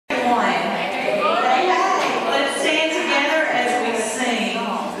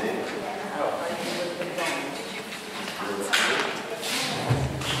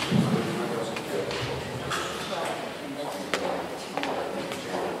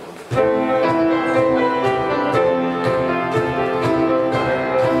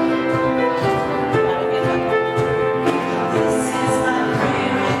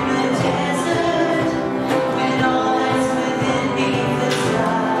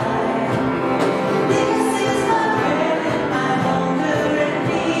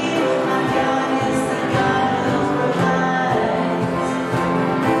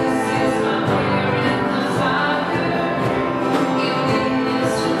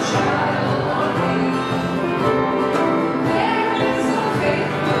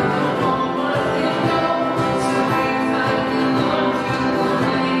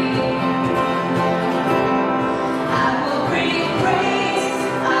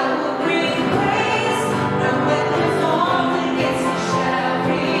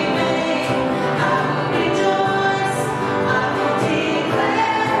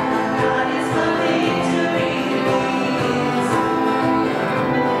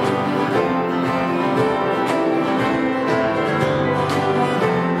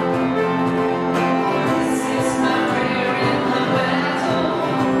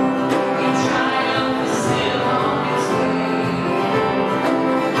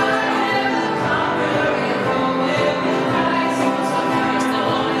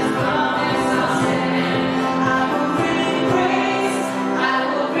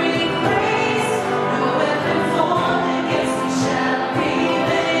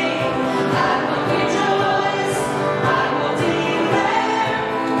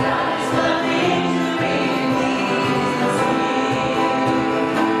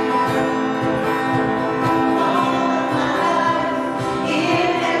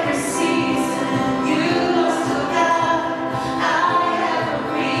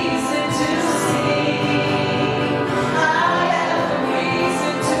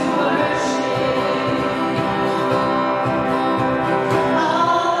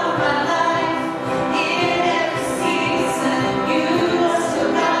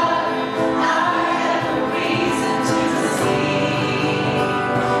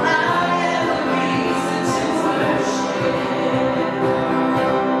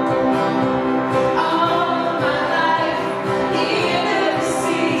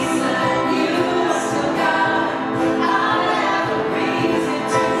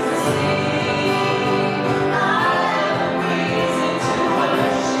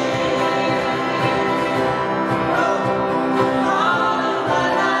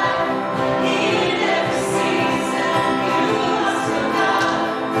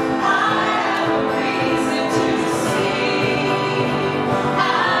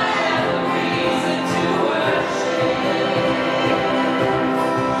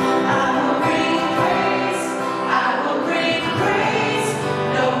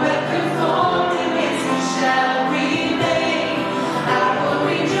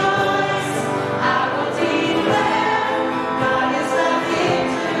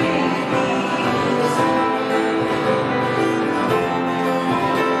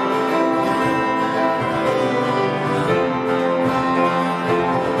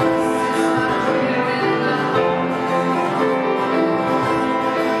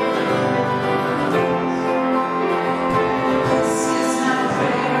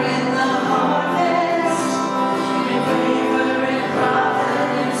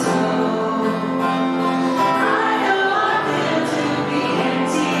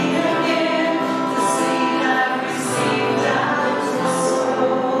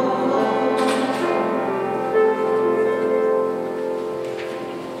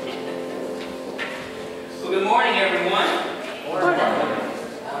Good morning, everyone.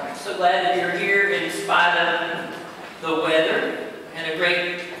 I'm so glad that you're here in spite of the weather. Had a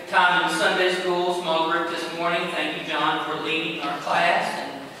great time in Sunday school, small group this morning. Thank you, John, for leading our class.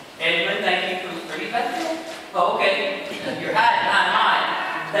 And Edwin, thank you for... Are you back there? Oh, okay. You're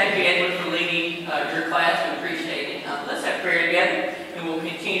hiding. Thank you, Edwin, for leading your class. We appreciate it. Let's have prayer together, and we'll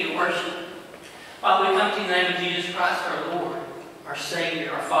continue to worship. Father, we come to you in the name of Jesus Christ, our Lord, our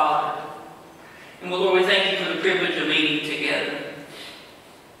Savior, our Father. And Lord, we thank you for the privilege of meeting together.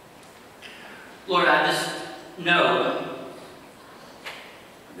 Lord, I just know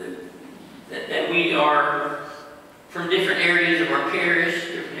that we are from different areas of our parish,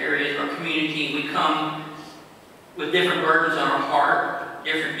 different areas of our community. We come with different burdens on our heart,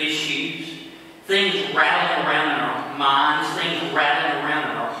 different issues, things rattling around in our minds, things rattling around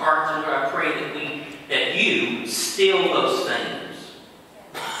in our hearts. And Lord, I pray that you still those things.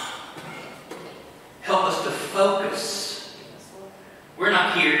 Help us to focus. We're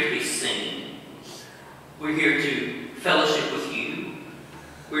not here to be seen. We're here to fellowship with you.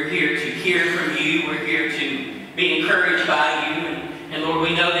 We're here to hear from you. We're here to be encouraged by you. And Lord,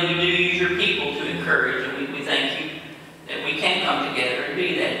 we know that you do use your people to encourage. And we thank you that we can come together and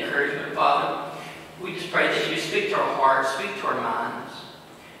be that encouragement. Father, we just pray that you speak to our hearts, speak to our minds.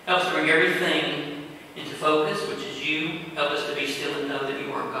 Help us to bring everything into focus, which is you. Help us to be still and know that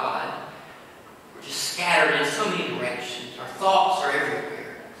you are God. Just scattered in so many directions. Our thoughts are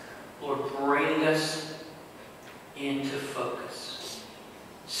everywhere. Lord, bring us into focus.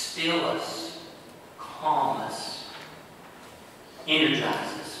 Still us. Calm us. Energize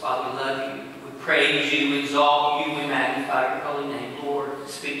us. Father, we love you. We praise you. We exalt you. We magnify your holy name. Lord,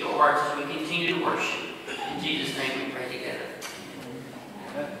 speak to our hearts as we continue to worship. In Jesus' name we pray together.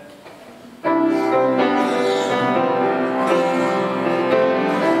 Amen.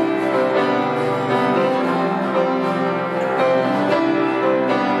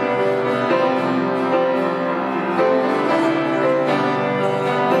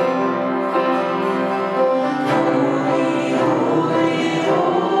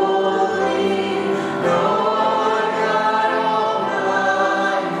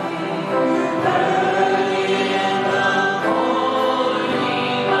 The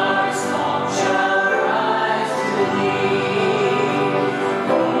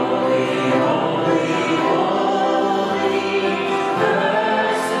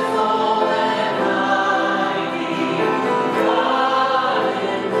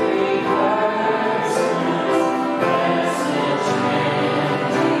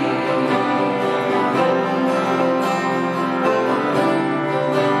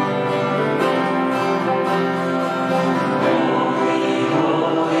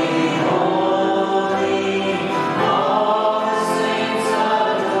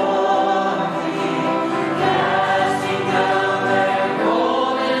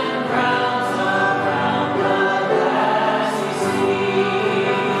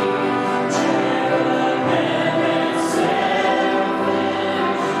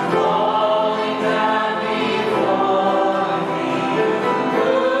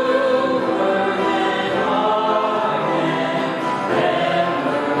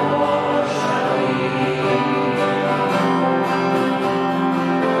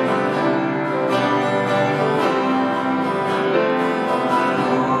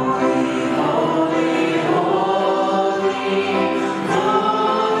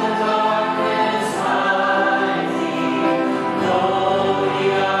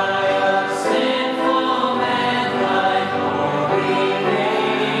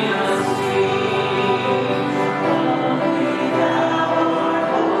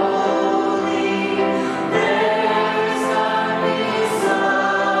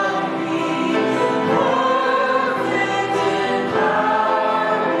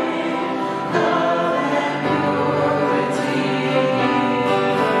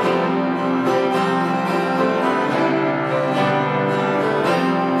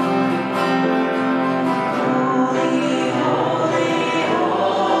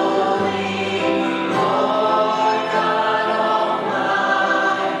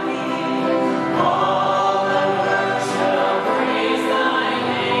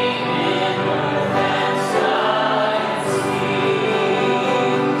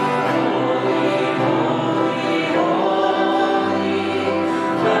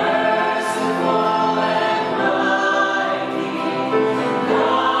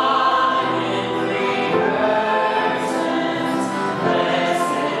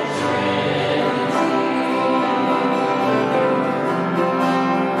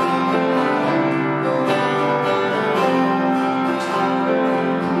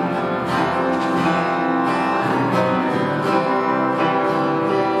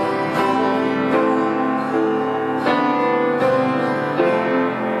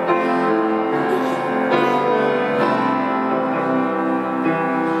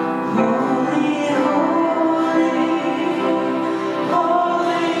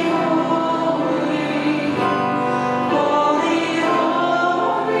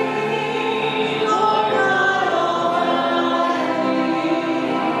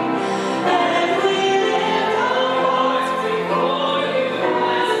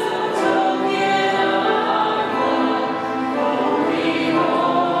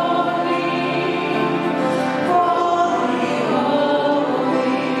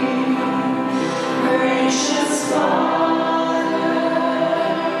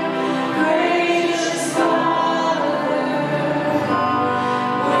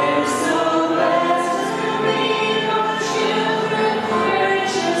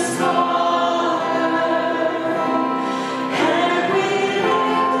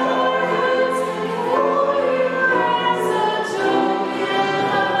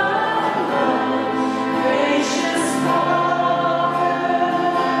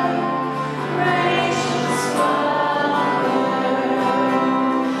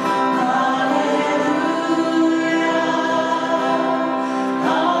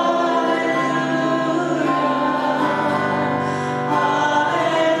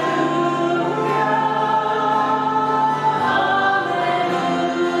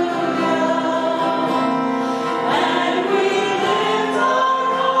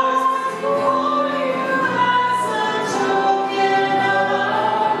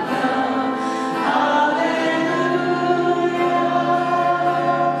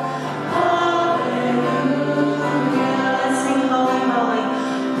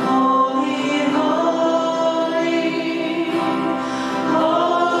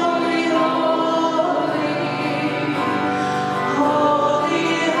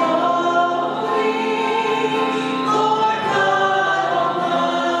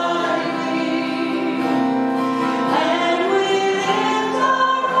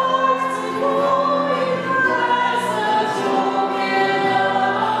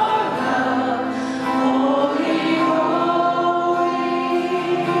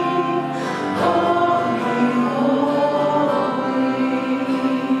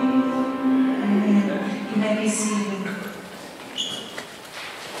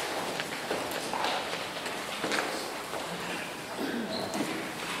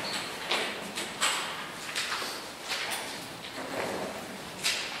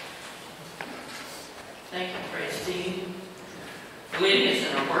Thank you, praise team, for leading us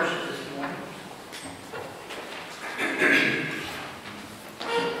in our worship this morning.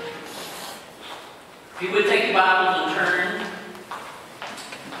 If you would take your Bibles and turn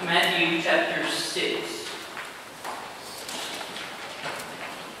to Matthew chapter 6.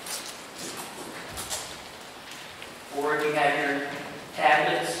 Or if you have your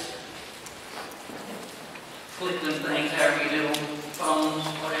tablets, click them things, however you do them, phones,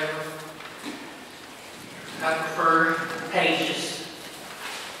 whatever. I prefer pages.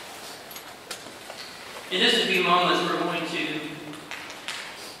 In just a few moments, we're going to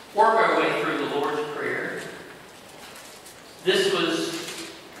work our way through the Lord's Prayer. This was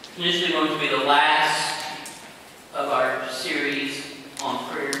initially going to be the last of our series on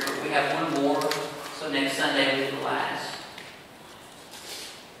prayer, but we have one more, so next Sunday will be the last.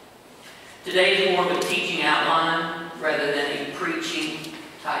 Today is more of a teaching outline rather than a preaching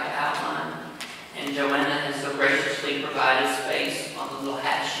type outline. And Joanna has so graciously provided space on the little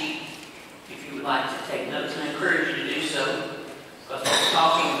hat sheet if you would like to take notes, and I encourage you to do so, because what we're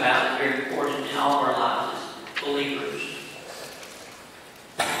talking about is very important in all of our lives as believers.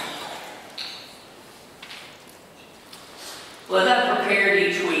 Well, as I prepared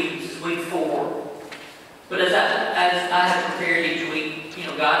each week, this is week 4, but as I have prepared each week,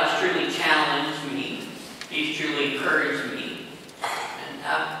 God has truly challenged me. He's truly encouraged me. And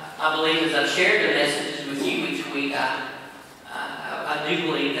I believe as I've shared the messages with you each week, I do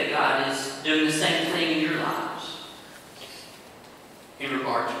believe that God is doing the same thing in your lives in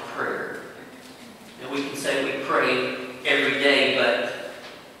regard to prayer. And we can say we pray every day, but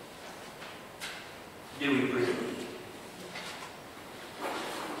do we really?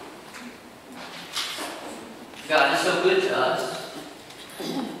 God is so good to us.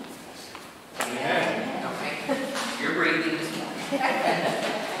 Yeah. Okay. You're breathing this morning.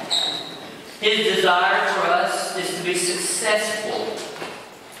 His desire for us is to be successful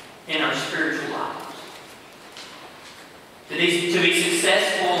in our spiritual lives. To be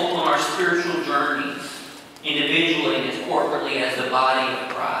successful on our spiritual journeys, individually and as corporately as the body of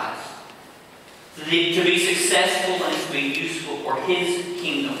Christ. To be successful and to be useful for His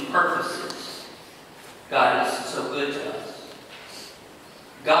kingdom purposes. God is so good to us.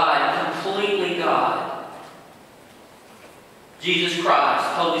 God, completely God. Jesus Christ,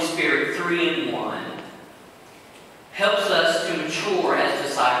 Holy Spirit, 3 in 1, helps us to mature as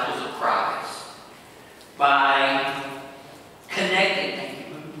disciples of Christ by connecting. Thank you.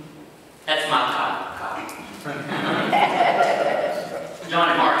 That's my Kyle. John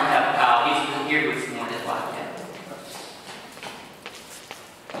and Martin have a Kyle. He's here this morning. That's why I have him.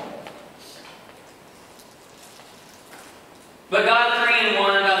 But God, 3 in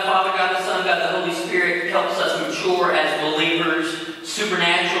 1, God the Father, God the Son, God the Holy Spirit, helps us mature as believers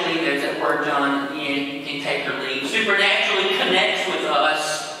supernaturally. There's that word, John, in take or leave. Supernaturally connects with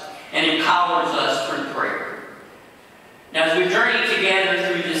us and empowers us through prayer. Now, as we journey together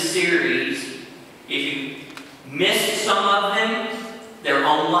through this series, if you missed some of them, they're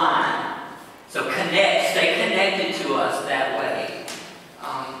online. So stay connected to us that way.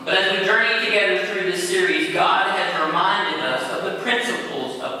 But as we journey together through this series, God has reminded us of the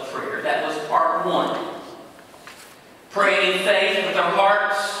principles of prayer. That was part 1. Praying in faith with our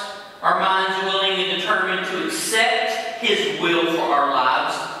hearts, our minds willing and determined to accept His will for our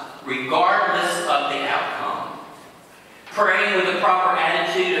lives, regardless of the outcome. Praying with a proper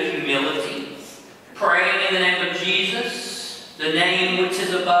attitude of humility. Praying in the name of Jesus, the name which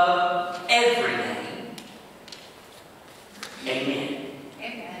is above every name. Amen.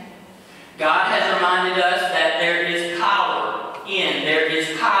 God has reminded us that there is power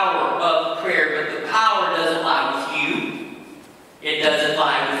of prayer, but the power doesn't lie with you. It doesn't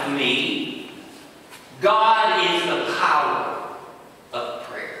lie with me. God is the power of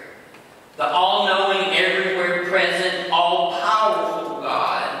prayer. The all-knowing, everywhere present, all-powerful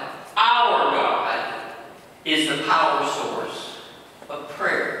God, our God, is the power source of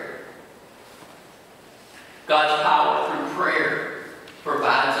prayer. God's power through prayer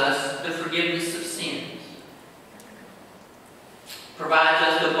provides us the forgiveness of sins. Provides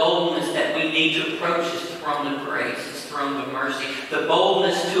us the boldness that we need to approach His throne of grace, His throne of mercy. The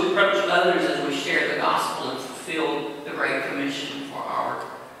boldness to approach others as we share the gospel and fulfill the Great Commission for our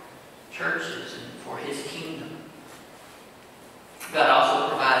churches and for His kingdom. God also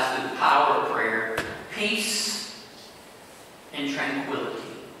provides through the power of prayer peace and tranquility,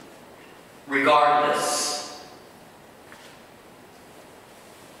 regardless.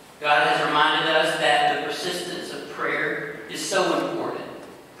 God has reminded us that the persistence of prayer is so important.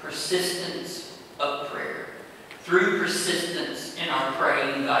 Persistence of prayer. Through persistence in our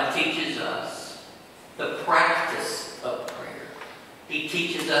praying, God teaches us the practice of prayer. He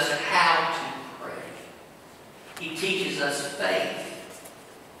teaches us how to pray. He teaches us faith.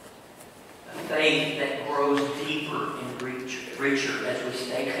 A faith that grows deeper and richer as we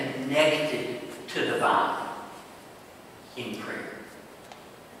stay connected to the vine in prayer.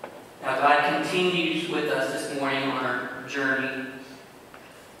 Now God continues with us this morning on our journey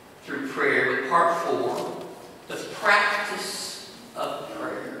through prayer with part 4, the practice of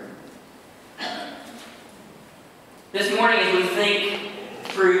prayer. This morning as we think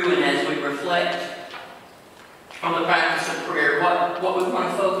through and as we reflect on the practice of prayer, what we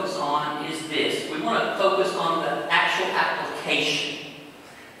want to focus on is this. We want to focus on the actual application,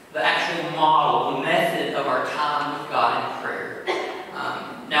 the actual model, the method of our time with God in prayer.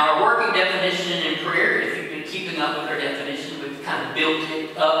 Now, our working definition in prayer, if you've been keeping up with our definition, we've kind of built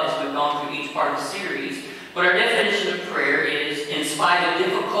it up as we've gone through each part of the series. But our definition of prayer is, in spite of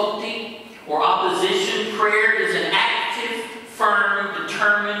difficulty or opposition, prayer is an active, firm,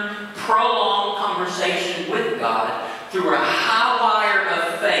 determined, prolonged conversation with God through a high wire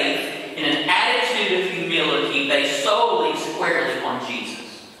of faith in an attitude of humility based solely, squarely on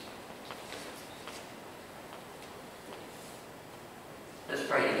Jesus. Let's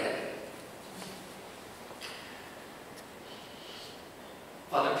pray together.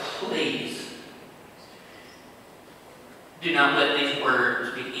 Father, please do not let these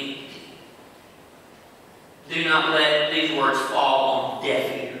words be empty. Do not let these words fall on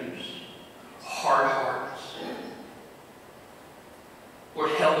deaf ears, hard hearts.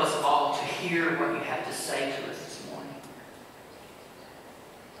 Lord, help us all to hear what you have to say to us this morning.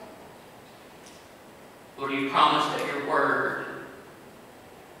 Lord, you promised that your word,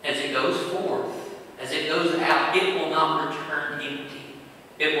 as it goes forth, as it goes out, it will not return empty.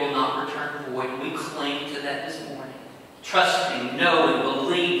 It will not return void. We cling to that this morning, trusting, knowing,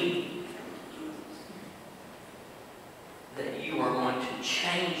 believing that you are going to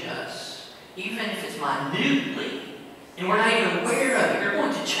change us, even if it's minutely, and we're not even aware of it. You're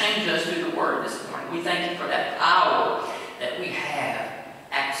going to change us through the Word this morning. We thank you for that power that we have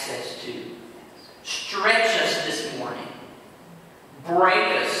access to. Stretch us this morning.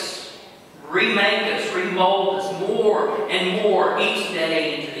 Break us. Remake us. Remold us more and more each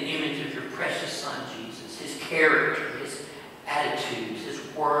day into the image of your precious Son, Jesus. His character, His attitudes, His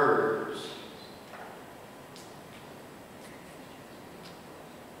words.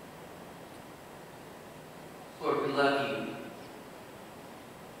 Lord, we love you.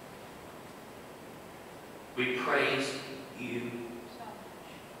 We praise you.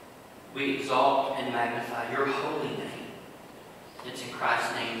 We exalt and magnify your holy name. It's in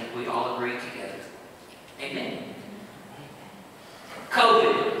Christ's name that we all agree together. Amen.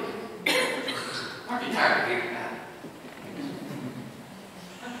 COVID. Aren't you tired of hearing about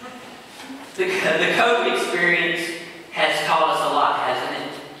it? The COVID experience has taught us a lot, hasn't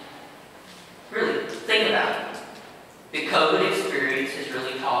it? Really, think about it. The COVID experience has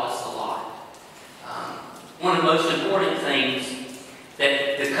really taught us a lot. One of the most important things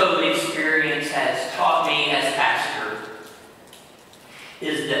that the COVID experience has taught me as pastor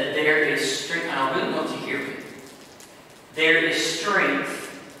is that there is strength, and I really want you to hear me. There is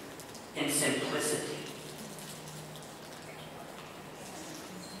strength in simplicity.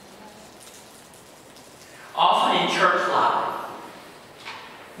 Often in church life,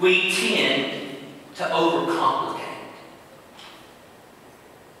 we tend to overcomplicate.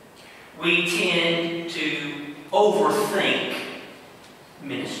 We tend to overthink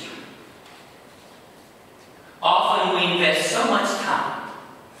ministry. Often we invest so much time,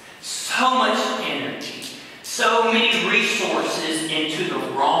 so much energy, so many resources into the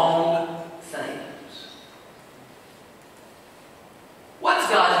wrong things. What's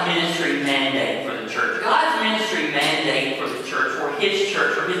God's ministry mandate for the church? God's ministry mandate for the church, for His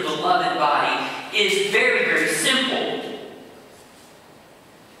church, for His beloved body, is very, very simple.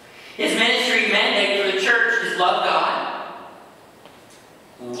 His ministry mandate for the church is love God,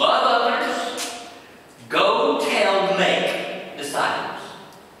 love others, go tell, make disciples.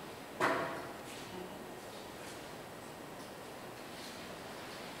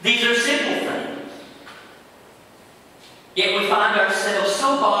 These are simple things. Yet we find ourselves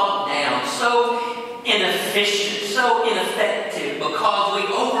so bogged down, so inefficient, so ineffective because we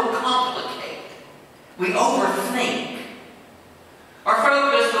overcomplicate. We overthink. Our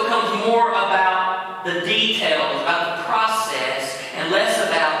focus becomes more about the details, about the process, and less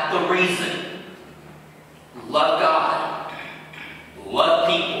about the reason. Love God. Love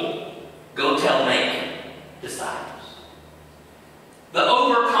people. Go tell, make disciples. The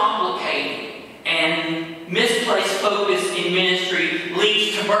overcomplicating and misplaced focus in ministry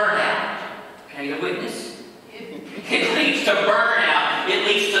leads to burnout. And Can I get a witness? It leads to burnout. It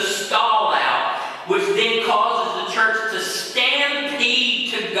leads to stall out, which then causes the church to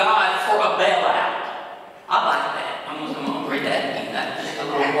stampede to God for a bailout. I like that. I'm going to read that. That's just a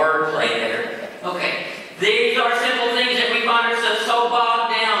little wordplay there. Okay. These are simple things that we find ourselves so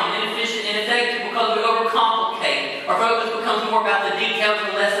bogged down, inefficient, and ineffective because we overcomplicate. Our focus becomes more about the details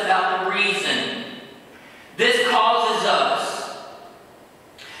and less about the reason. This causes us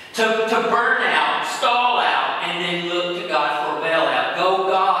to burn out, stall out, and then look to God for a bailout. Go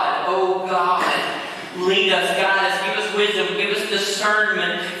God, oh God, lead us, guide us, give us wisdom, give us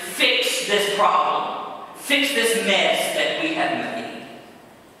discernment, fix this problem, fix this mess that we have made.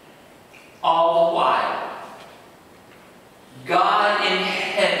 All the while, God in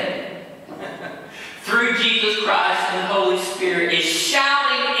heaven, through Jesus Christ and the Holy Spirit, is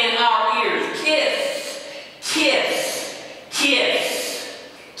shouting in our ears, kiss, kiss, kiss.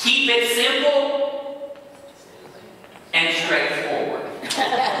 Keep it simple and straightforward.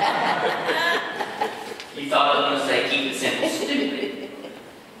 You thought I was going to say keep it simple, stupid.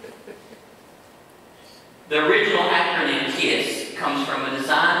 The original acronym KISS comes from a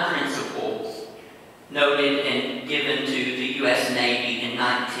design principle noted and given to the U.S. Navy in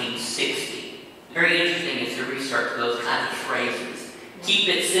 1960. Very interesting is to research those kinds of phrases. Keep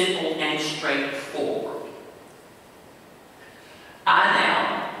it simple and straightforward. I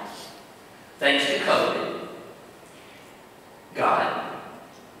now, thanks to COVID, God,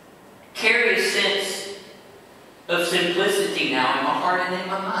 carry a sense of simplicity now in my heart and in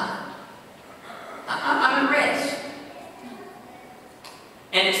my mind. I'm at rest.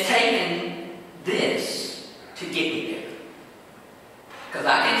 And it's taken this to get me there. Because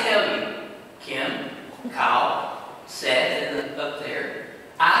I can tell you, Kim, Kyle, Seth, and up there,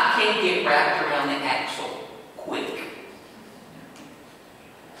 I can get wrapped around the axle quick.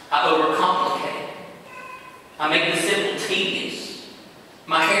 I overcomplicate. I make the simple tedious.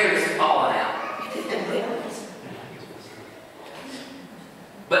 My hair is falling out.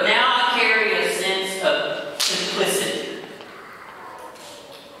 But now I carry a sense of simplicity.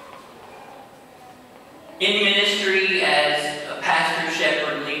 In ministry, as a pastor,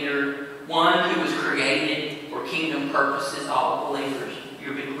 shepherd, leader, one who was created for kingdom purposes, all believers,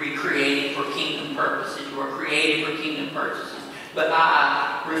 you've been recreated for kingdom purposes. You are created for kingdom purposes. But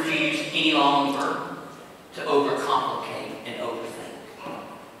I refuse any longer to overcomplicate and overthink.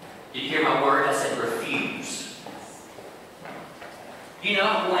 Did you hear my word? I said refuse. You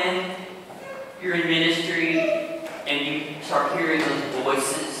know when you're in ministry and you start hearing those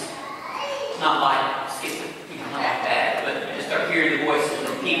voices, not like not like that, but you just start hearing the voices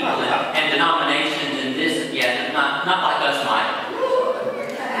from people and denominations and this and yeah, not like us, Mike.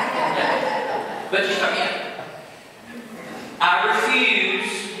 Yeah. But you start, yeah. I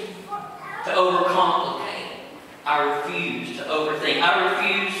refuse to overcomplicate. I refuse to overthink. I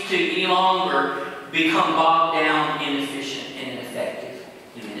refuse to any longer become bogged down, inefficient, and ineffective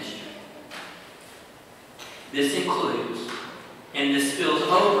in ministry. This includes, and this spills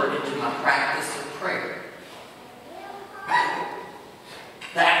over into my practice of prayer.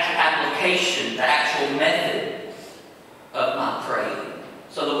 The actual application, the actual method of my praying.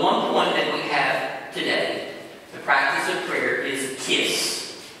 So the one point that we have today, the practice of prayer, is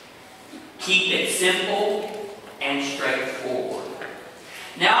KISS. Keep it simple and straightforward.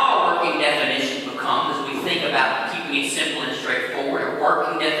 Now our working definition becomes, as we think about keeping it simple and straightforward, a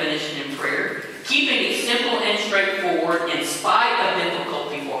working definition in prayer, keeping it simple and straightforward in spite of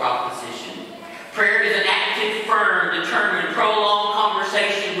difficulty or opposition. Prayer is an active, firm, determined, prolonged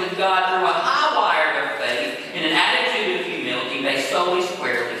conversation with God through a high wire of faith and an attitude of humility based solely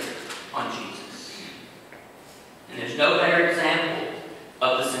squarely on Jesus. And there's no better example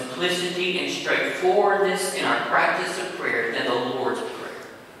of the simplicity and straightforwardness in our practice of prayer than the Lord's Prayer.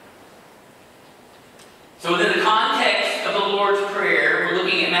 So within the context of the Lord's Prayer, we're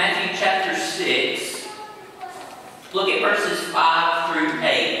looking at Matthew chapter 6. Look at verses 5 through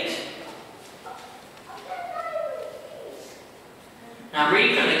 8. Now I'm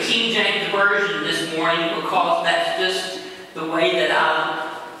reading from the King James Version this morning because that's just the way that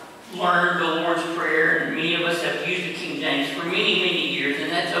I've learned the Lord's Prayer, and many of us have used the King James for many, many years,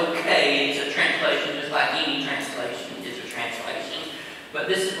 and that's okay. It's a translation just like any translation is a translation. But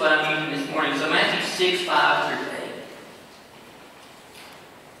this is what I'm using this morning. So Matthew 6, 5 through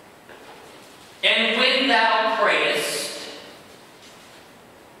 8. And when thou prayest,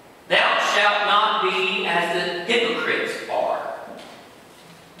 thou shalt not be as the hypocrites are.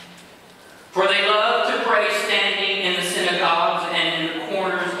 For they love to pray standing in the synagogues and in the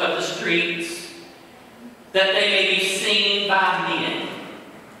corners of the streets, that they may be seen by men.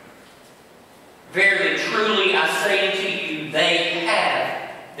 say unto you, they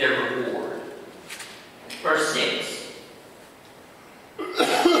have their reward. Verse 6.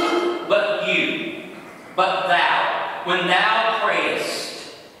 But thou, when thou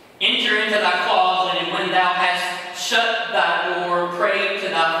prayest, enter into thy closet, and when thou hast shut thy door, pray to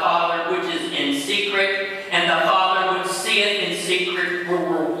thy Father which is in secret, and thy Father which seeth in secret will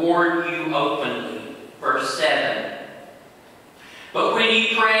reward you openly. Verse 7. But when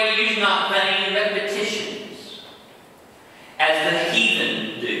ye pray, use not vain repetitions, as the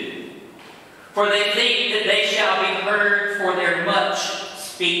heathen do. For they think that they shall be heard for their much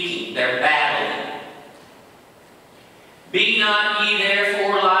speaking, their babbling. Be not ye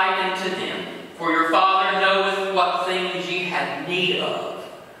therefore like unto them, for your Father knoweth what things ye have need of,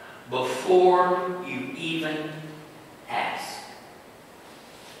 before you even ask.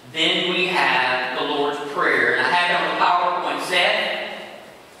 Then we have the Lord's Prayer. And I have it on the PowerPoint set.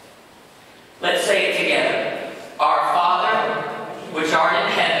 Let's say it together. Our Father, which art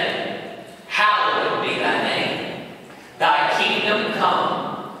in heaven, hallowed be thy name. Thy kingdom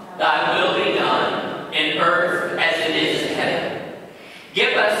come, thy will be done, in earth as it is in heaven.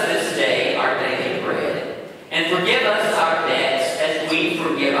 Give us this day our daily bread, and forgive us our debts as we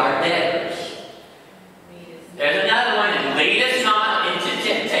forgive our debtors. There's another one. And lead us not into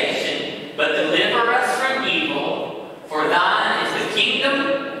temptation, but deliver us from evil. For thine is the kingdom,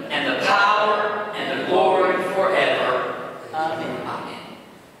 and the power, and the glory forever. Amen. Amen.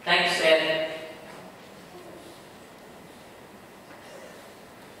 Thanks, Seth.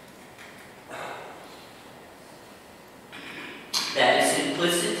 That is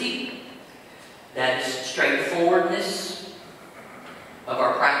simplicity. That is straightforwardness of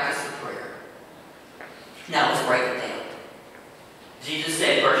our practice of prayer. Now let's break it down. Jesus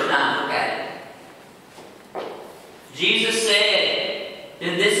said, verse 9, look at it. Jesus said,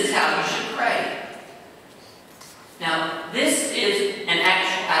 then this is how you should pray. Now, this is an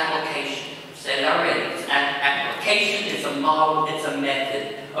actual application. I've said it already. It's an application, it's a model, it's a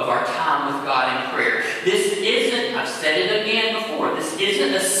method of our time with God in prayer. This isn't, I've said it again before, this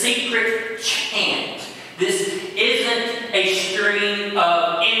isn't a secret chant. This isn't a string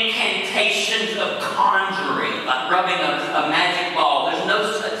of incantations of conjuring, like rubbing a magic ball. There's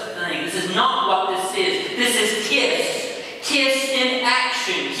no such thing. This is not what this is. This is KISS. KISS in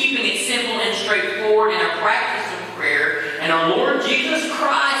action, keeping it simple and straightforward in our practice of prayer. And our Lord Jesus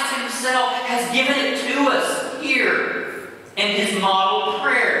Christ Himself has given it to us here in His model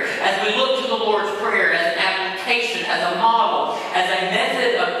prayer. As we look to the Lord's Prayer as an application, as a model, as a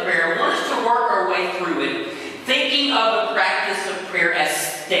method of prayer, I want us to work our way through it, thinking of the practice of prayer as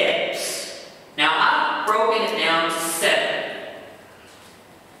steps. Now, I've broken it down to 7.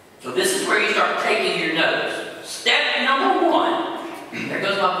 So this is where you start taking your notes. Step number 1. There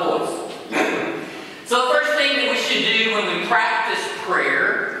goes my voice. So the first thing that we should do when we practice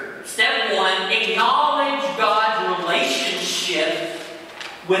prayer, step 1, acknowledge God's relationship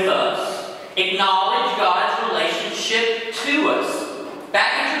with us. Acknowledge God's relationship to us.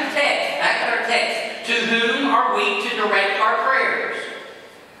 Back into the text. Back at our text. To whom are we to direct our prayers?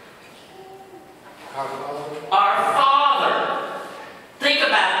 Our Father. Our Father. Think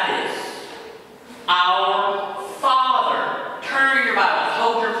about this. Our Father. Turn your Bible.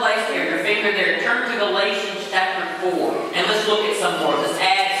 Hold your place there, your finger there. Turn to Galatians chapter 4. And let's look at some more. Let's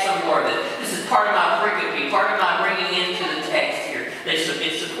add some more of it. This is part of my pericope, part of my bringing into the text here.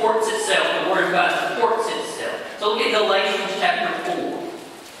 It supports itself. The Word of God supports itself. So look at Galatians chapter 4.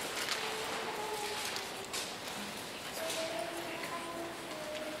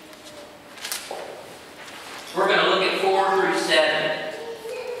 We're going to look at 4 through 7.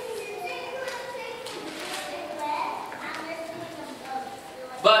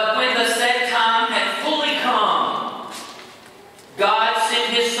 But when the set time had fully come, God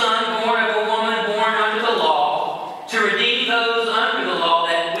sent His Son, born of a woman, born under the law, to redeem those under the law,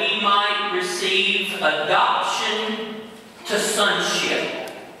 that we might receive adoption to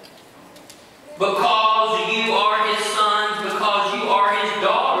sonship. Because you are His sons, because you are His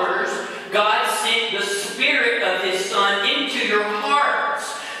daughters, God sent the Spirit of His Son into your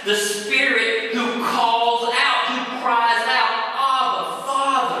hearts. The Spirit who calls out, who cries out, Abba,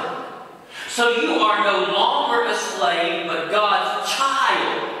 Father. So you are no longer a slave, but God's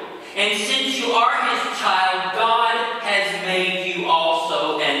child. And since you are His child, God has made you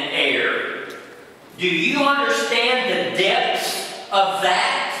also an heir. Do you understand the depths of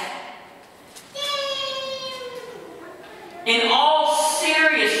that? In all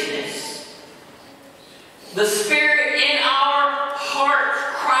seriousness, the Spirit in our hearts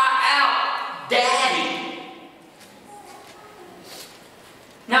cry out, Daddy.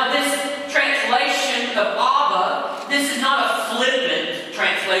 Now this translation of Abba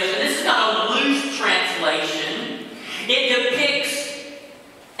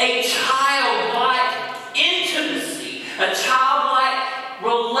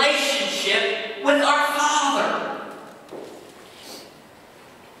with our Father.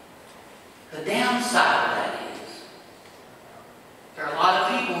 The downside of that is there are a lot of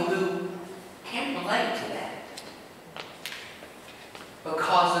people who can't relate to that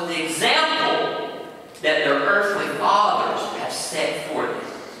because of the example that their earthly fathers have set for them.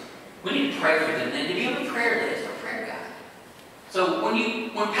 We need to pray for them. They need to be on a prayer list, a prayer guide. So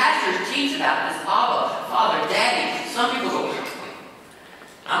when pastors teach about this Abba, Father, Daddy, some people go,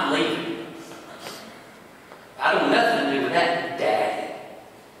 I'm leaving. I don't want nothing to do with that, Daddy.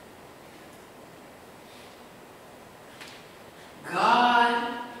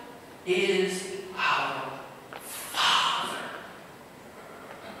 God is our Father.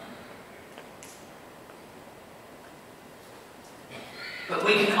 But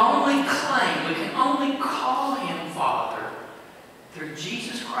we can only claim, we can only call Him Father through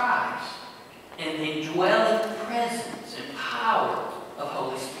Jesus Christ and the indwelling presence and power of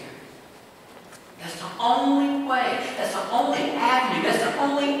Holy Spirit. That's the only way, that's the only avenue, that's the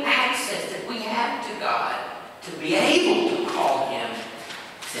only access that we have to God to be able to call Him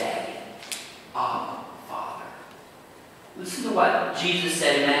Daddy, Abba, Father. Listen to what Jesus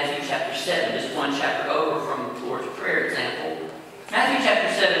said in Matthew chapter 7, just one chapter over from the Lord's Prayer example. Matthew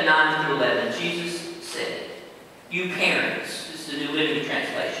chapter 7, 9 through 11, Jesus said, you parents, this is the New Living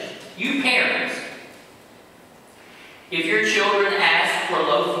Translation, you parents, if your children ask for a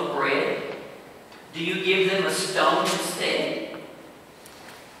loaf of bread, do you give them a stone instead?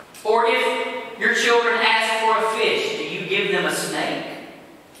 Or if your children ask for a fish, do you give them a snake?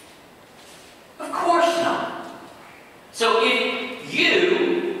 Of course not. So if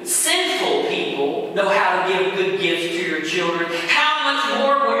you, sinful people, know how to give good gifts to your children, how much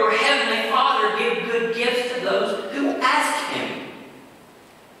more will your Heavenly Father give good gifts to those who ask Him?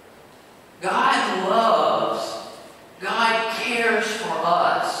 God loves, God cares for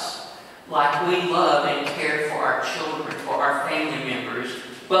us like we love and care for our children, for our family members,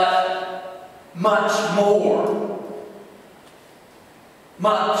 but much more.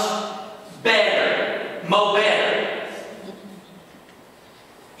 Much better. Mo better.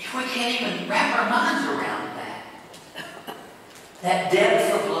 If we can't even wrap our minds around that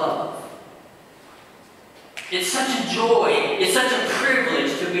depth of love. It's such a joy, it's such a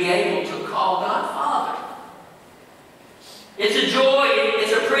privilege to be able to call God Father. It's a joy,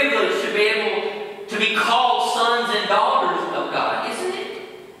 it's a privilege to be able to be called sons and daughters of God, isn't it?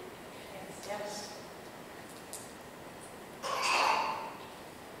 Yes.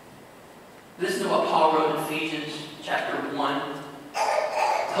 Listen to what Paul wrote in Ephesians chapter 1. The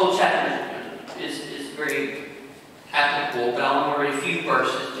whole chapter is very applicable, but I want to read a few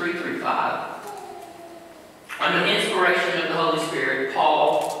verses, 3 through 5. Under the inspiration of the Holy Spirit,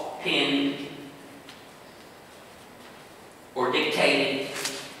 Paul penned or dictated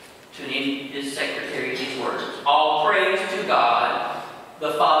to his secretary these words. All praise to God,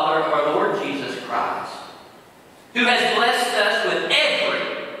 the Father of our Lord Jesus Christ, who has blessed us with every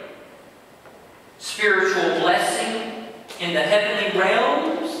spiritual blessing in the heavenly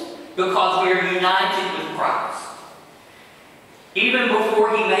realms because we are united with Christ. Even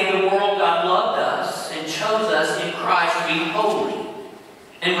before He made the world, God loved us and chose us in Christ to be holy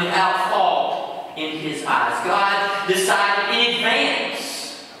and without fault in His eyes. God decided in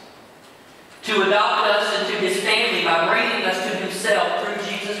advance to adopt us into His family by bringing us to Himself through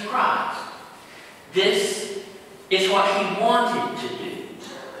Jesus Christ. This is what He wanted to do.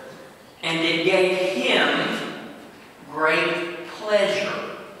 And it gave Him great pleasure.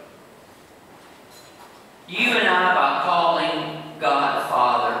 You and I, by calling God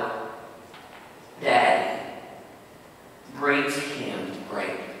Father, Daddy, brings Him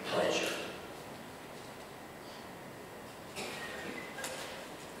great pleasure.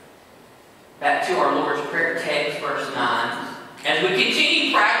 Back to our Lord's Prayer text, verse 9. As we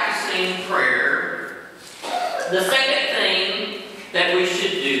continue practicing prayer, the second thing that we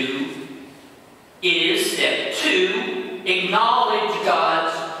should do is step 2, acknowledge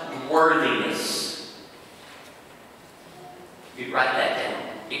God's worthiness. You write that down.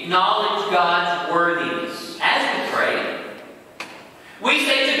 Acknowledge God's worthiness. As we pray, we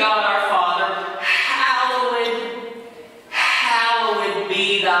say to God our Father, hallowed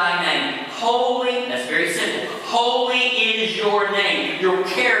be Thy name. Holy, that's very simple. Holy is Your name, Your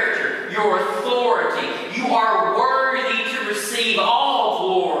character, Your authority. You are worthy to receive all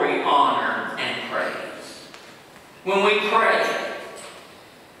glory, honor, and praise. When we pray,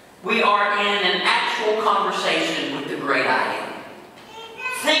 we are in an actual conversation with the great I Am.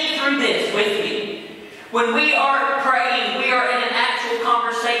 Think through this with me. When we are praying, we are in an actual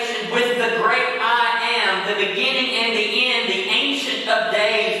conversation with the great I Am, the beginning and the end, the Ancient of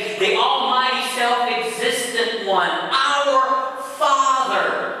Days, the Almighty one, our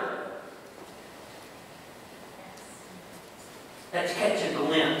Father. Let's catch a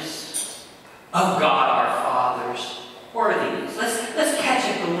glimpse of God our Father's worthiness. Let's catch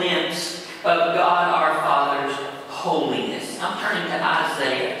a glimpse of God our Father's holiness. I'm turning to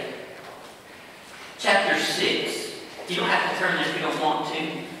Isaiah chapter 6. You don't have to turn this if you don't want to,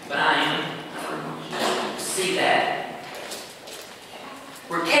 but I am. See that.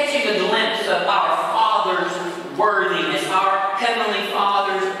 We're catching a glimpse of our Father's worthiness, our Heavenly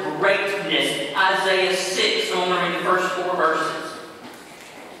Father's greatness. Isaiah 6, I'm going to read the first 4 verses.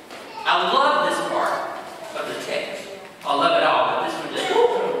 I love this part of the text. I love it all, but this one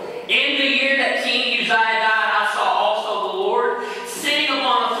just... In the year that King Uzziah died, I saw also the Lord sitting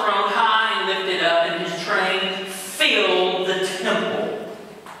upon a throne high and lifted up, and his train filled the temple.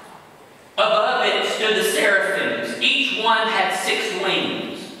 Above it stood the seraphims. Each one had 6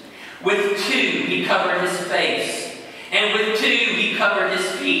 wings. With 2 he covered his face, and with 2 he covered his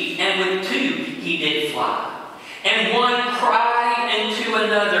feet, and with 2 he did fly. And one cried unto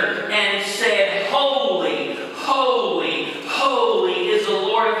another and said, Holy, holy, holy is the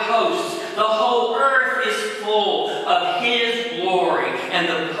Lord of hosts. The whole earth is full of his glory. And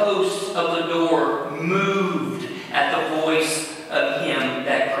the posts of the door moved at the voice of him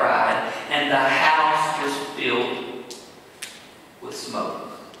that cried, and the house was filled with smoke.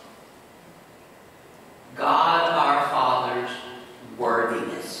 God our Father's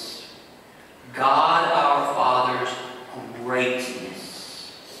worthiness. God our Father's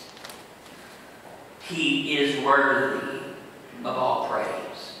greatness. He is worthy of all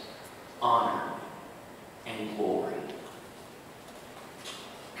praise, honor, and glory.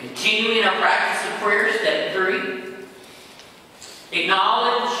 Continuing our practice of prayer, step 3.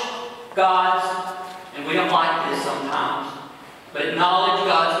 Acknowledge God's, and we don't like this sometimes, but acknowledge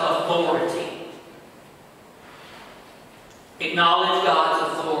God's authority. Acknowledge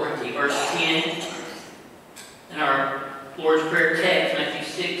God's authority. Verse 10 in our Lord's Prayer text,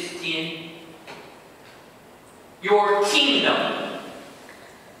 Matthew 6:10. Your kingdom,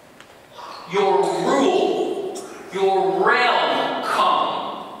 your rule, your realm come.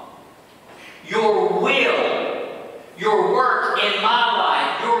 Your will, your work in my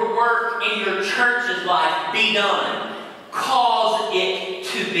life, your work in your church's life be done. Cause it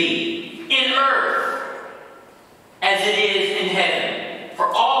to be. In earth as it is in heaven for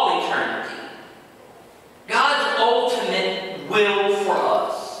all eternity. God's ultimate will for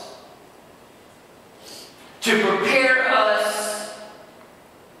us. To prepare us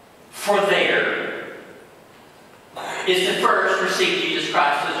for there is to first receive Jesus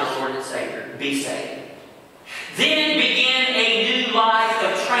Christ as our Lord and Savior. Be saved. Then begin a new life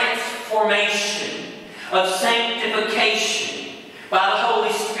of transformation, of sanctification by the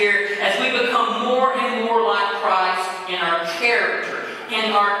Holy Spirit as we become more and more like Christ in our character,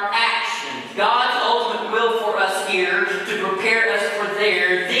 in our actions. God's ultimate will for us here to prepare us for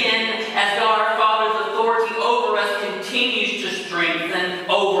there. Then, as God our Father's authority over us continues to strengthen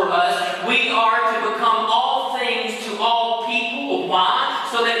over us, we are to become all things to all people. Why?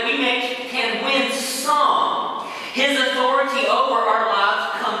 So that we can win some. His authority over our lives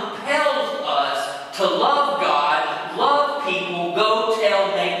compels us to love God, love people, go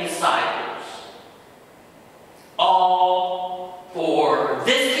tell, make disciples. All for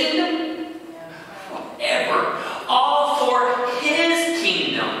this kingdom? Forever. All for His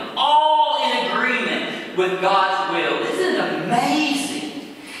kingdom. All in agreement with God's will. Isn't it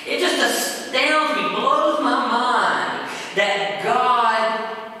amazing? It just astounds me, blows my mind that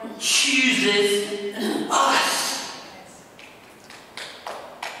God chooses us.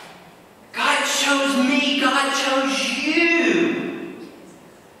 God chose me. God chose you.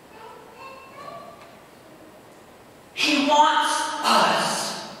 He wants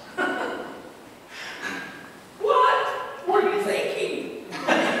us. What were you thinking?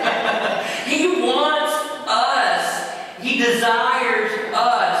 He wants us. He desires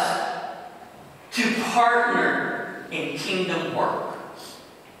us to partner in kingdom work.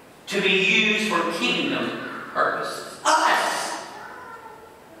 To be used for kingdom purposes. Us.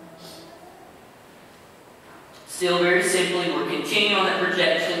 Still very simply, we're continuing on that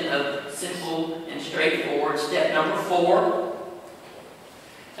projection of simple and straightforward. Step number 4.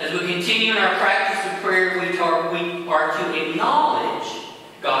 As we continue in our practice of prayer, we are to acknowledge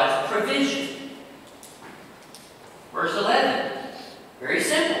God's provision. Verse 11. Very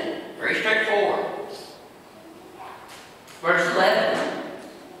simple. Very straightforward. Verse 11.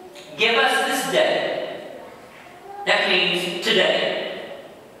 Give us this day. That means today.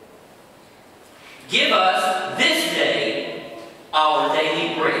 Give us this day our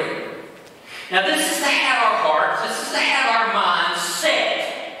daily bread. Now this is to have our heart hearts. This is to have our minds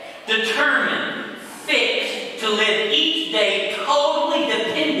set, determined, fixed to live each day totally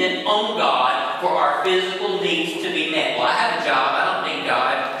dependent on God for our physical needs to be met. Well, I have a job. I don't need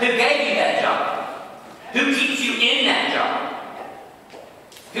God. Who gave you that job? Who keeps you in that job?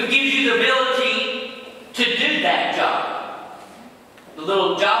 Who gives you the ability to do that job? The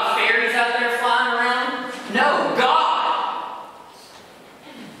little job fairies out there flying around? No, God.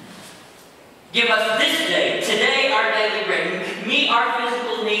 Give us this day, today, our daily bread. Meet our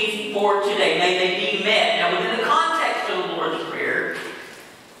physical needs for today. May they be met. Now, within the context of the Lord's Prayer,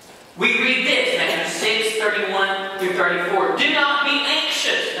 we read this, Matthew 6, 31 through 34. Do not be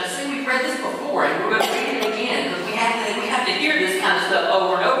anxious. Now, see, we've read this before, and we're going to read it again, because we have to hear this kind of stuff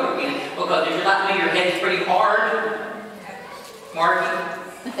over and over again. Because if you're like me, your head's pretty hard. Marky?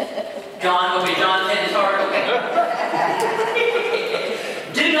 John, okay, John's head is hard, okay.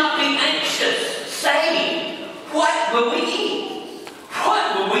 Do not be anxious, saying, what will we eat?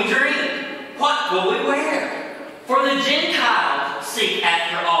 What will we drink? What will we wear? For the Gentiles seek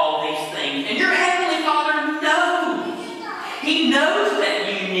after all these things. And your Heavenly Father knows. He knows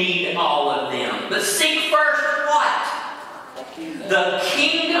that you need all of them. But seek first what? The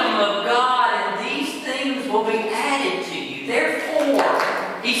kingdom of God, and these things will be added to you. Therefore,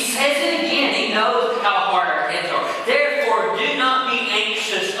 he says it again. He knows how hard our heads are. Therefore, do not be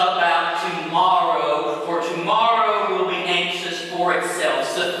anxious about tomorrow, for tomorrow will be anxious for itself.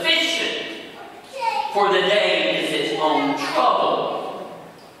 Sufficient for the day is its own trouble.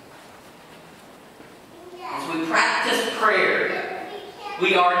 As we practice prayer,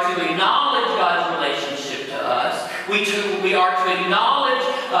 we are to acknowledge God's relationship to us. We are to acknowledge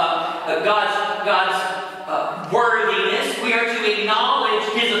God's worthiness. We are to acknowledge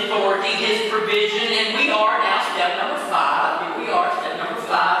His authority, His provision, and we are now step number 5. Here we are, step number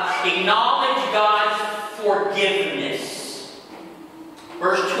 5. Acknowledge God's forgiveness.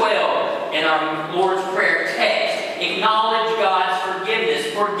 Verse 12 in our Lord's Prayer text. Acknowledge God's forgiveness.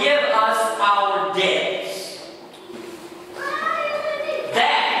 Forgive us our debts.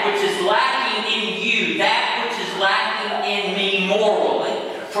 That which is lacking in you, that which is lacking in me morally.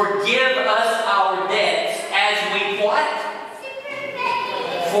 Forgive us our debts as we what?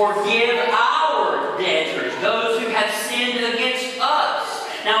 Forgive our debtors, those who have sinned against us.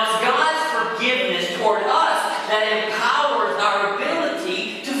 Now it's God's forgiveness toward us that empowers our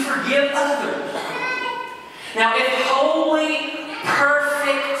ability to forgive others. Now if holy,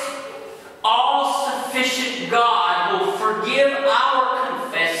 perfect, all-sufficient God will forgive our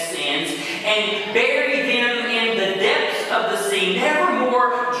confessed sins and bury them in the depths of the sea, nevermore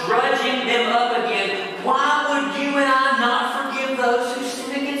drudging them up again, why would you and I not forgive those who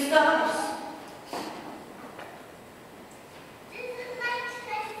sin against us?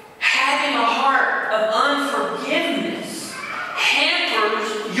 Having a heart of unforgiveness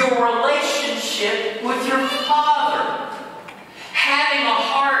hampers your relationship with your Father. Having a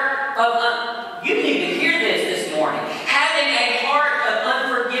heart of you need to hear this morning. Having a heart of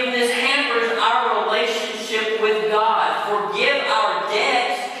unforgiveness hampers our relationship with God. Forgive our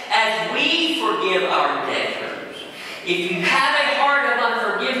debts as we forgive our debtors. If you have a heart of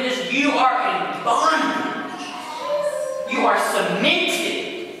unforgiveness, you are in bondage. You are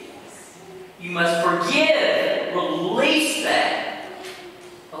cemented. You must forgive. Release that.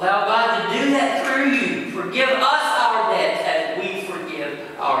 Allow God to do that through you. Forgive us our debts as we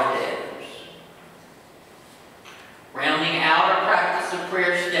forgive our debtors. Rounding out our practice of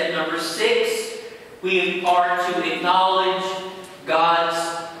prayer, step number 6, we are to acknowledge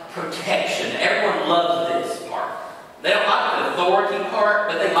God's protection. Everyone loves this part. They don't like the authority part,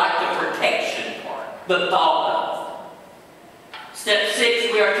 but they like the protection part, the thought of. Step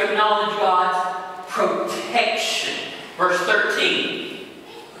 6, we are to acknowledge God's protection. Verse 13.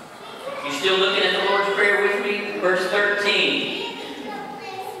 You still looking at the Lord's Prayer with me? Verse 13.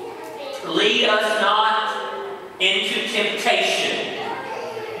 Lead us not into temptation,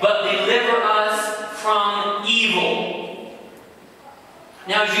 but deliver us from evil.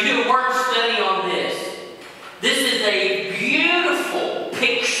 Now, as you do a word study on this, this is a beautiful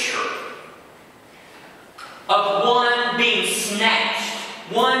picture of one being snatched,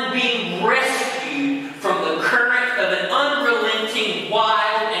 one being rescued from the current of an unrelenting,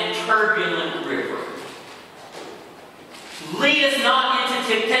 wild, and turbulent river. Lead us not into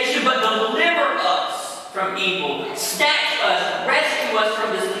temptation, but deliver us from evil. Snatch us, rescue us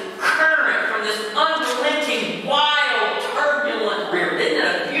from this current, from this unrelenting, wild, turbulent river. Isn't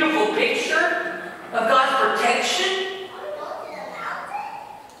that a beautiful picture of God's protection?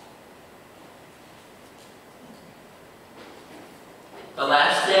 The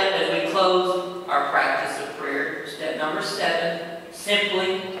last step as we close our practice of prayer number 7,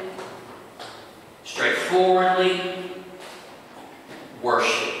 simply, straightforwardly,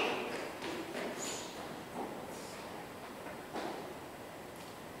 worship.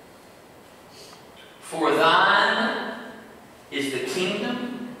 For thine is the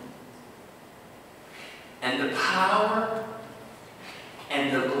kingdom and the power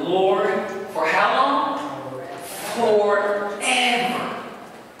and the glory. For how long? Forever.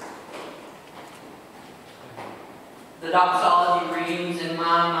 The doxology readings in my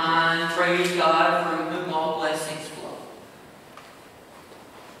mind, praise God from whom all blessings flow.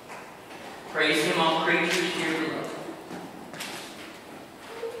 Praise Him, all creatures here below.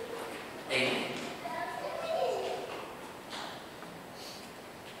 Amen.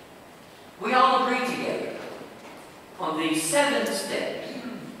 We all agree together on these 7 steps.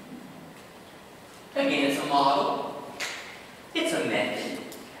 Again, it's a model. It's a method.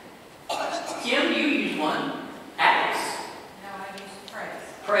 Kim, you use one. Acts. No, I use praise.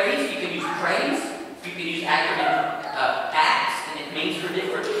 Praise. You can use praise. You can use acronym acts, and it means for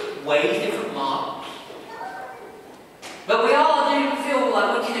different ways, different models. But we all do feel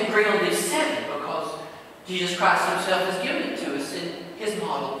like we can agree on these 7 because Jesus Christ Himself has given it to us in His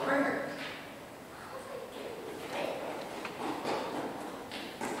model prayer.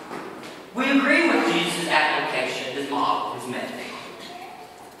 We agree with Jesus' application, His model, His method.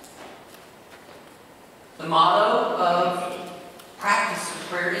 The motto of practice of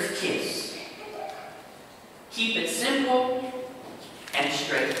prayer is KISS. Keep it simple and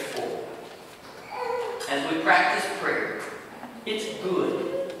straightforward. As we practice prayer, it's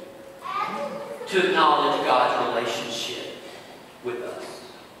good to acknowledge God's relationship with us.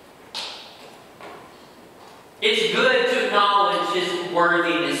 It's good to acknowledge His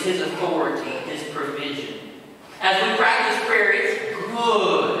worthiness, His authority, His provision. As we practice prayer, it's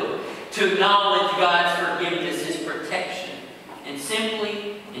good to acknowledge God's forgiveness, His protection, and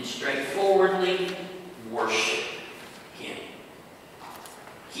simply and straightforwardly worship Him.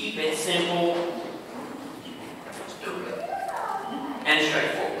 Keep it simple and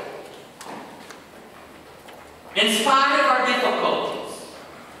straightforward. In spite of our difficulties,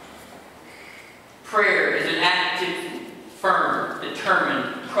 prayer is an active, firm,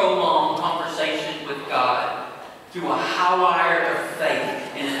 determined, prolonged conversation with God through a high wire of faith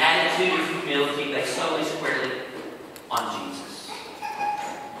and an attitude of humility based solely squarely on Jesus.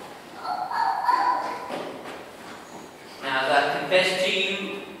 Now, as I confessed to you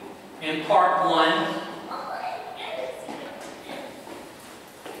in part 1,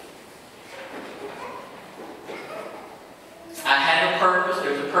 I had a purpose.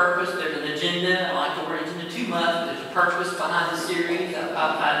 There's an agenda. I like the word agenda too much, but there's a purpose behind the series.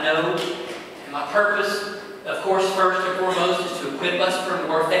 I know. And my purpose, of course, first and foremost, is to equip us for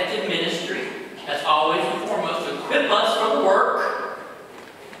more effective ministry. That's always and foremost, to equip us for the work.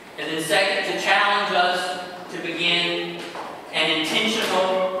 And then second, to challenge us to begin an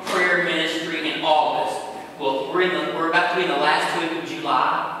intentional prayer ministry in August. Well, we're about to be in the last week of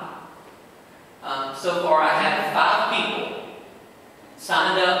July. So far, I have 5 people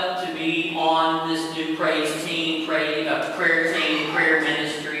signed up to be on this new praise team, prayer team, prayer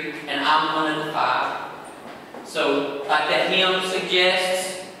ministry, and I'm one of the 5. So, like that hymn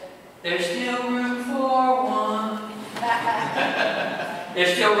suggests, there's still room for one.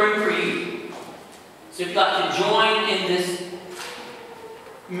 There's still room for you. So if you'd like to join in this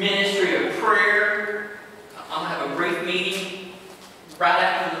ministry of prayer, I'm going to have a brief meeting right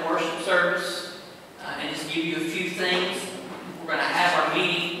after the worship service and just give you a few things. We're going to have our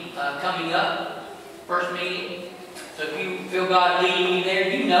meeting coming up, first meeting. So if you feel God leading you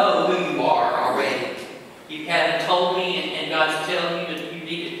there, you know who you are already. You haven't told me, and God's telling you that you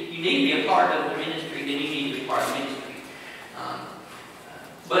need to be a part of the ministry, then you need to be part of the ministry.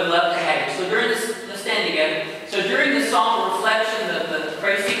 But I'd love to have you. So during this, let's stand together. So during the song of reflection, the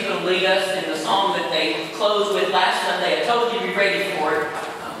praise team is going to lead us in the song that they closed with last Sunday. I told you to be ready for it.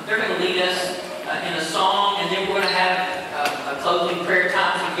 They're going to lead us in a song, and then we're going to have a closing prayer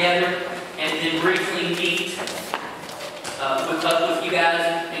time together, and then briefly meet with you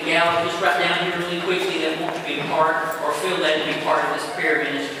guys and gals. Just write down here really quickly that want to be a part or feel led to be part of this prayer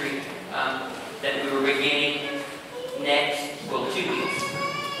ministry that we were beginning next, 2 weeks.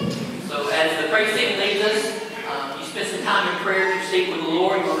 So as the praise team leads us, you spend some time in prayer to seek with the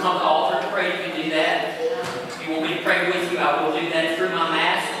Lord. You will come to the altar to pray. You can do that. If you want me to pray with you, I will do that through my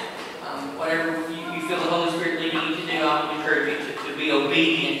Mass. Whatever you feel the Holy Spirit leading you to do, I would encourage you to be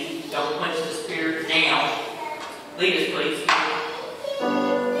obedient. Don't quench the Spirit now. Lead us, please. Thank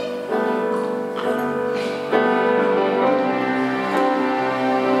you.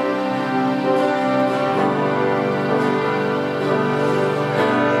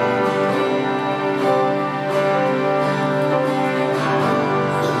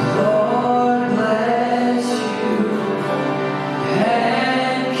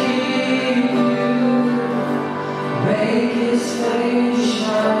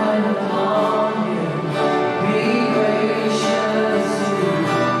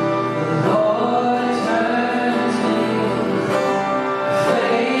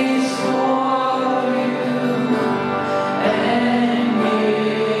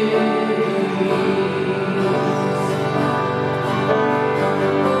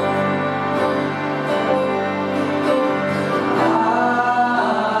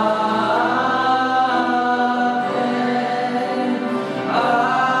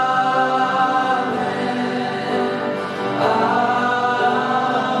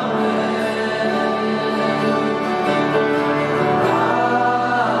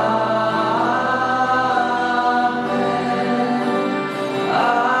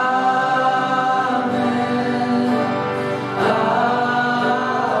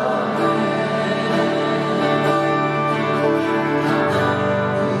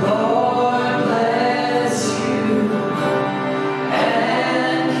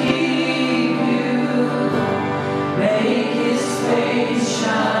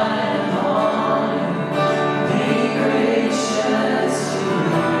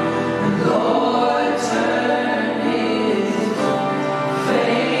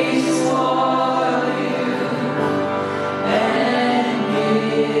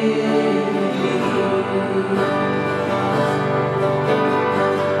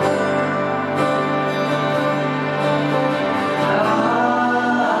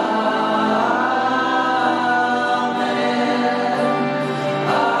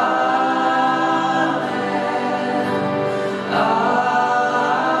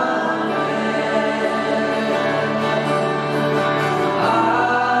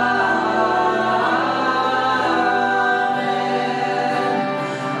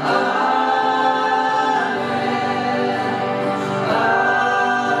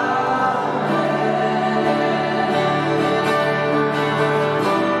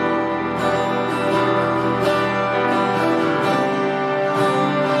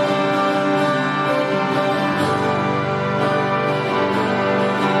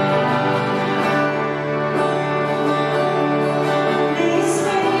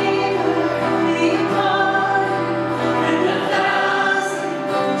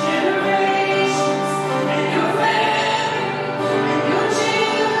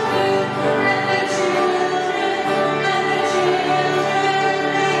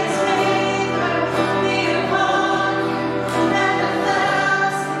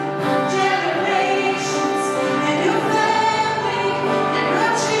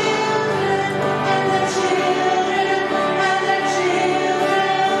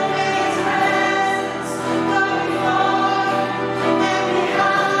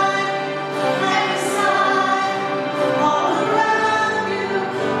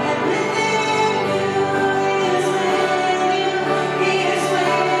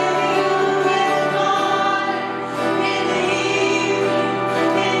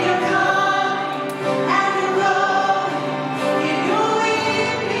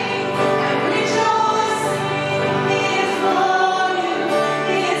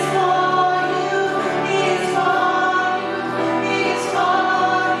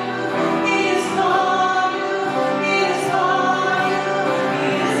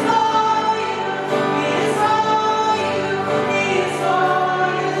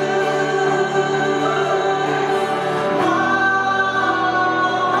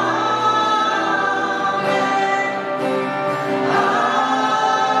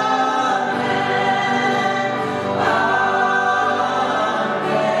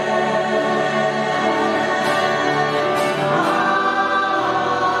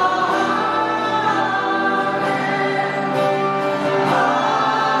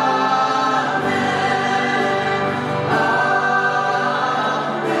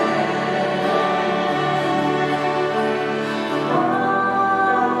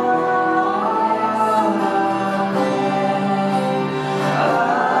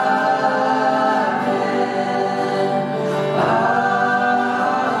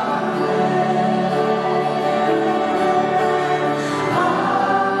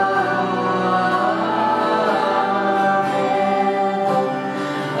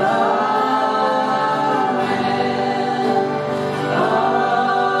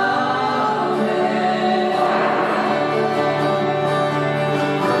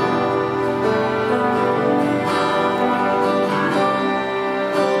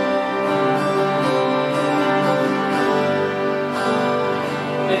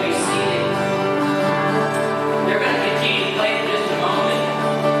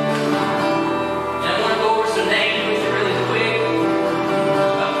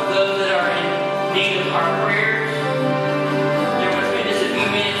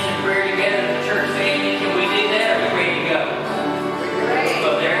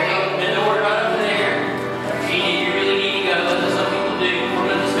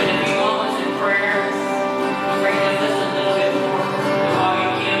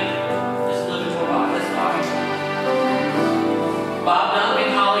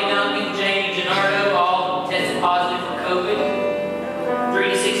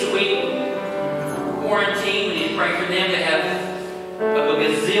 quarantine. We need to pray for them. They have a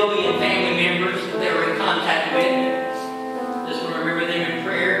gazillion family members that they were in contact with. Just want to remember them in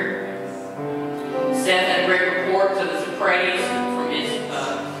prayer. Seth had great reports of his praise from his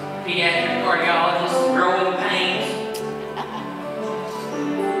pediatric cardiologist, growing pains.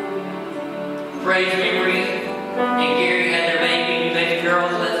 Praise memory and Gary had their baby, new baby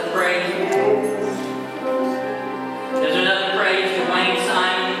girls. Let's pray. There's another praise to Wayne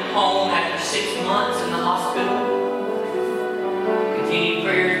Simon, home after 6 months in the hospital. Continued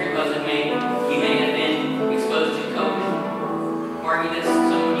prayers because he may have been exposed to COVID. Margie, that's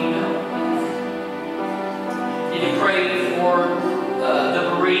someone you know. Did you pray for the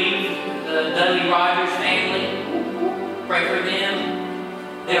bereaved, the Dudley Rogers family? Pray for them.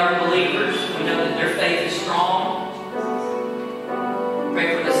 They are believers. We know that their faith is strong. Pray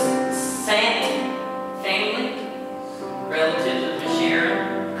for the Sant family, relatives of Miss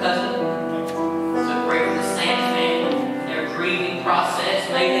Sharon, cousin. So pray for the Sant family, their grieving process.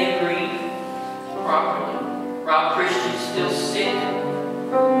 May they grieve properly. Rob Christian still sick.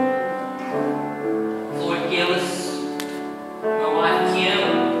 Floyd Gillis, my wife Kim,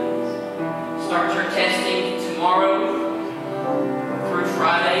 starts her testing tomorrow through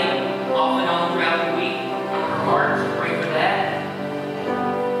Friday, off and on throughout the week on her heart. So pray for that.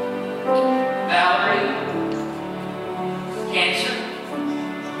 Valerie, cancer.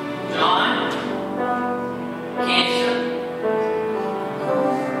 John, cancer.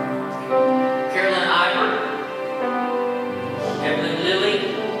 Carolyn Ivor, Evelyn Lilly,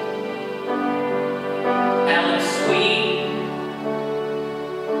 Alex Sweet.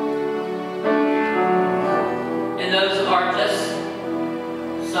 And those are just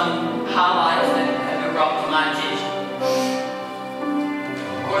some highlights that have been brought to my attention.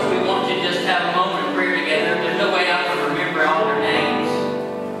 Of course, we want to just have a moment of prayer together. There's no way I can remember all their names.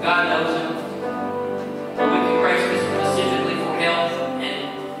 God knows them. But we can pray specifically for health and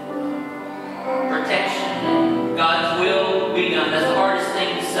protection. And God's will be done. That's the hardest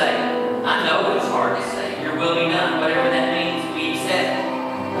thing to say. I know it's hard to say. Your will be done. Whatever that means, we accept.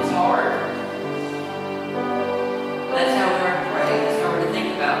 It's hard. That's how we are to pray. That's how we're to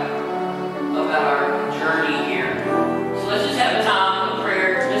think about our journey here. So let's just have a time of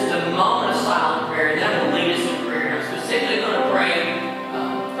prayer, just a moment of silent prayer. That will lead us in prayer. I'm specifically going to pray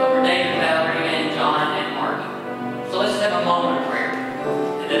over David and Valerie.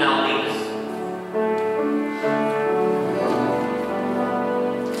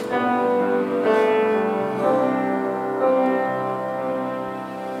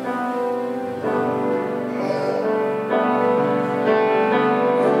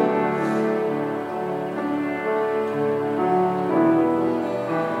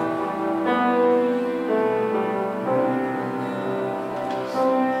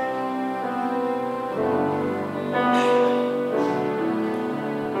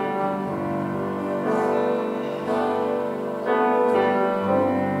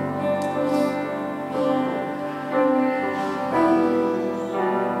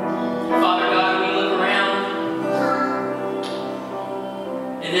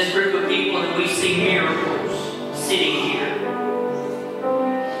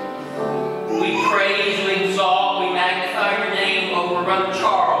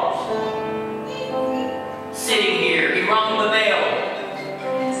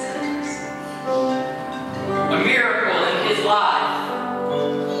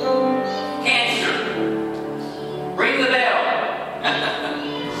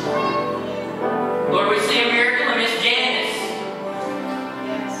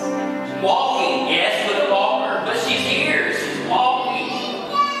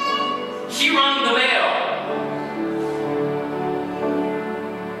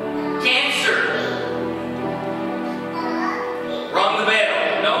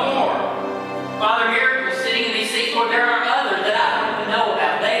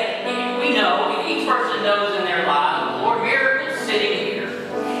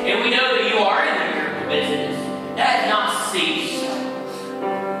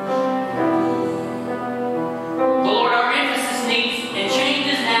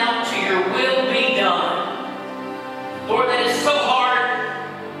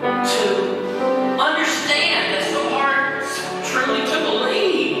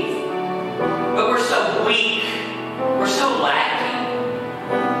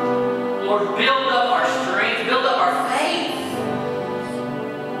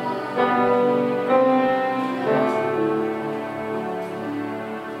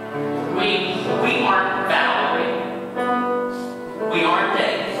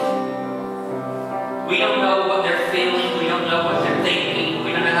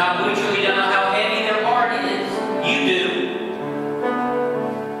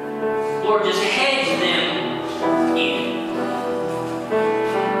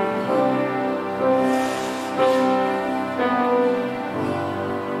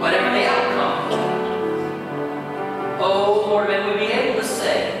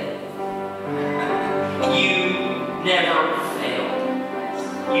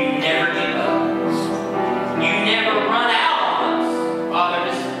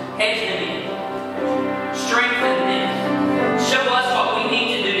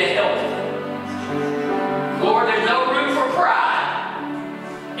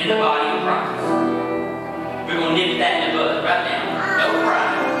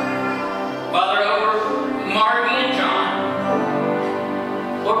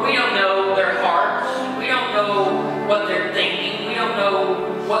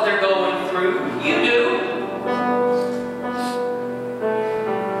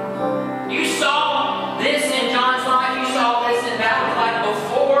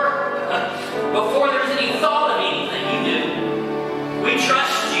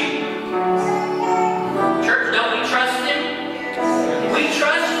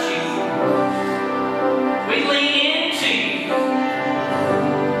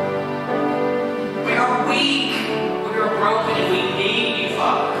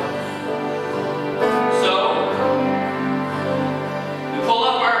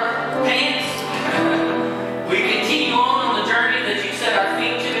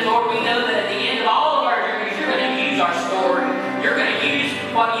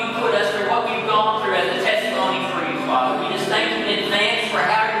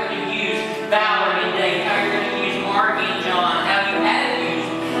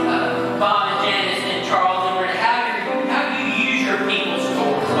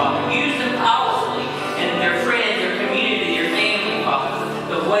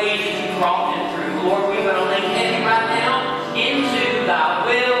 ways that you brought them through. Lord, we want to lay heavy right now into thy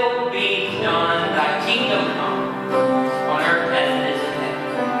will be done, thy kingdom come on earth as it is in heaven.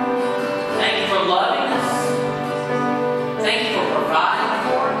 Thank you for loving us. Thank you for providing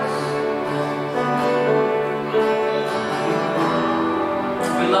for us.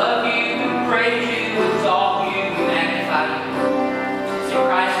 We love you, we praise you, we exalt you, we magnify you. It's in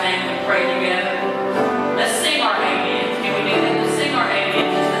Christ's name we pray together. Let's sing our amens. Can we do that? Let's sing our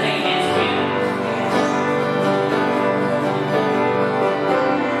amens as the amens begin.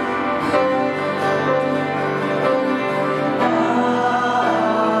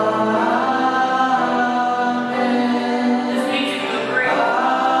 This means if you agree.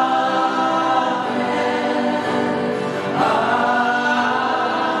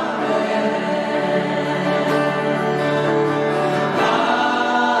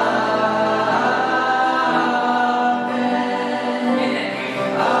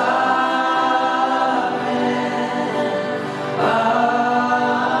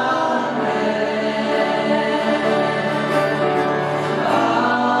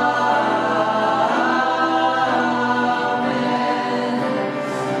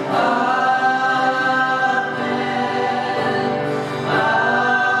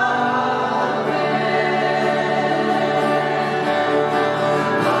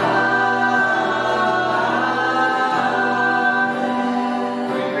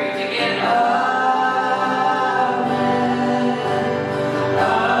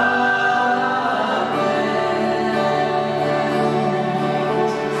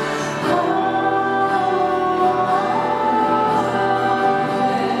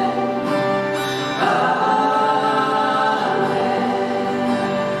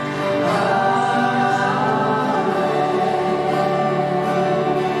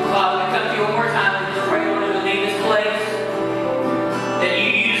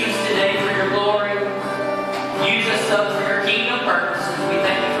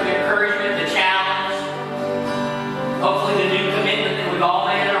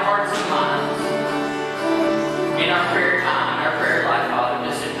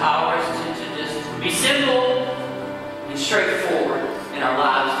 Straightforward in our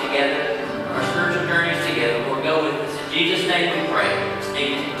lives together, our spiritual journeys together. Lord, go with us. In Jesus' name we pray.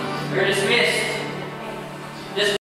 Amen. We're dismissed.